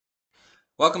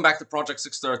Welcome back to Project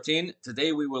 613.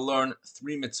 Today we will learn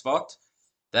 3 mitzvot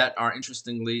that are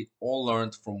interestingly all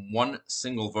learned from one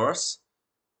single verse,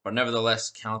 but nevertheless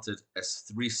counted as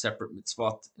 3 separate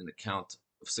mitzvot in the count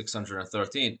of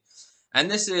 613.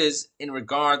 And this is in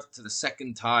regard to the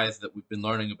second tithe that we've been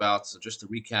learning about. So just to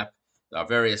recap, there are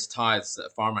various tithes that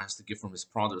a farmer has to give from his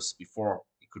produce before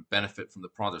he could benefit from the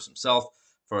produce himself.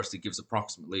 First, he gives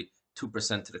approximately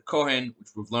 2% to the Kohen, which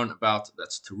we've learned about,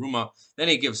 that's Teruma. Then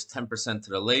he gives 10% to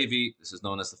the Levi, this is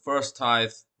known as the first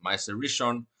tithe, Meiser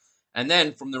Rishon. And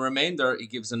then from the remainder, he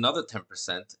gives another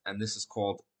 10%, and this is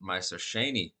called Meiser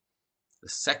Sheni, the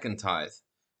second tithe.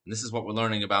 And this is what we're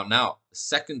learning about now. The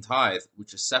second tithe,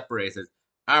 which is separated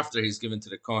after he's given to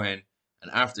the Kohen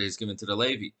and after he's given to the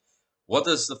Levi. What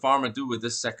does the farmer do with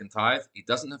this second tithe? He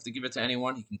doesn't have to give it to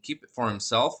anyone, he can keep it for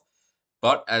himself.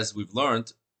 But as we've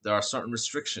learned, there are certain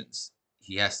restrictions.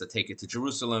 He has to take it to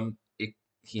Jerusalem.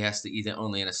 He has to eat it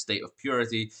only in a state of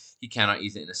purity. He cannot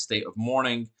eat it in a state of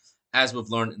mourning, as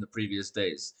we've learned in the previous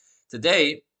days.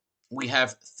 Today, we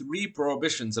have 3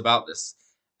 prohibitions about this,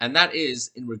 and that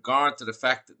is in regard to the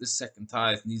fact that this second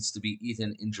tithe needs to be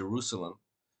eaten in Jerusalem.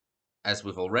 As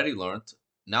we've already learned,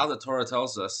 now the Torah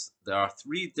tells us there are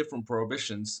 3 different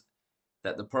prohibitions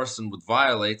that the person would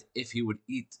violate if he would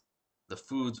eat the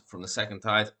food from the second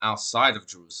tithe outside of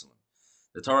Jerusalem.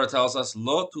 The Torah tells us,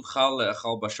 Lo tuchal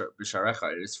le'echal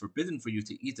b'sharecha. It is forbidden for you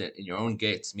to eat it in your own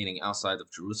gates, meaning outside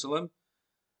of Jerusalem.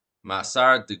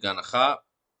 Ma'asar deganacha,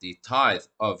 the tithe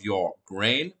of your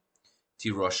grain,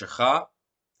 tiroshecha,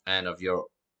 and of your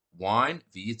wine,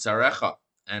 v'yitzarecha,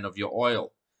 and of your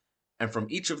oil. And from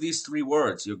each of these 3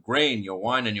 words, your grain, your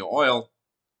wine, and your oil,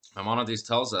 Maimonides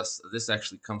tells us, this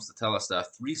actually comes to tell us there are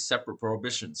 3 separate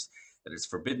prohibitions. That it's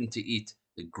forbidden to eat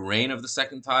the grain of the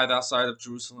second tithe outside of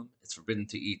Jerusalem, it's forbidden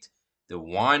to eat the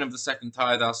wine of the second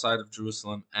tithe outside of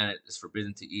Jerusalem, and it is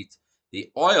forbidden to eat the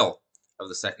oil of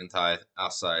the second tithe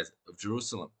outside of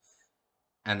Jerusalem.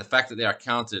 And the fact that they are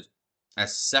counted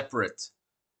as separate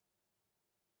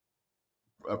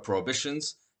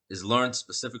prohibitions is learned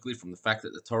specifically from the fact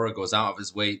that the Torah goes out of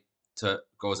its way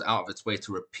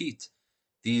to repeat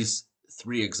these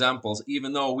 3 examples,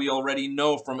 even though we already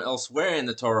know from elsewhere in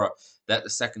the Torah that the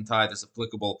second tithe is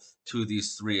applicable to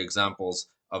these 3 examples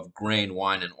of grain,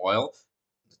 wine, and oil.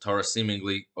 The Torah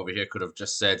seemingly over here could have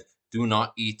just said, do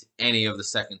not eat any of the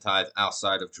second tithe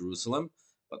outside of Jerusalem.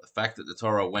 But the fact that the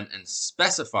Torah went and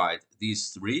specified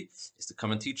these 3 is to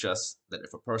come and teach us that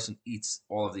if a person eats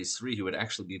all of these 3, he would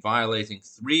actually be violating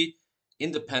 3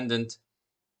 independent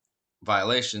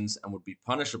violations and would be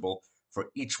punishable for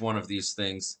each one of these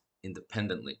things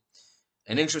independently.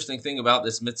 An interesting thing about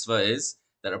this mitzvah is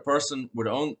that a person would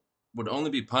only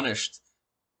be punished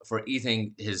for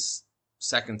eating his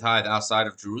second tithe outside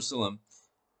of Jerusalem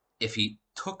if he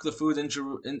took the food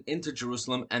into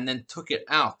Jerusalem and then took it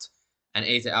out and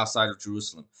ate it outside of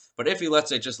Jerusalem. But if he, let's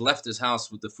say, just left his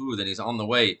house with the food and he's on the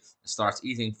way and starts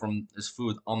eating from his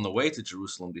food on the way to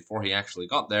Jerusalem before he actually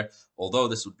got there, although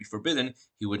this would be forbidden,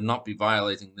 he would not be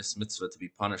violating this mitzvah to be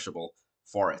punishable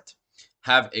for it.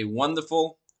 Have a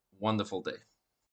wonderful, wonderful day.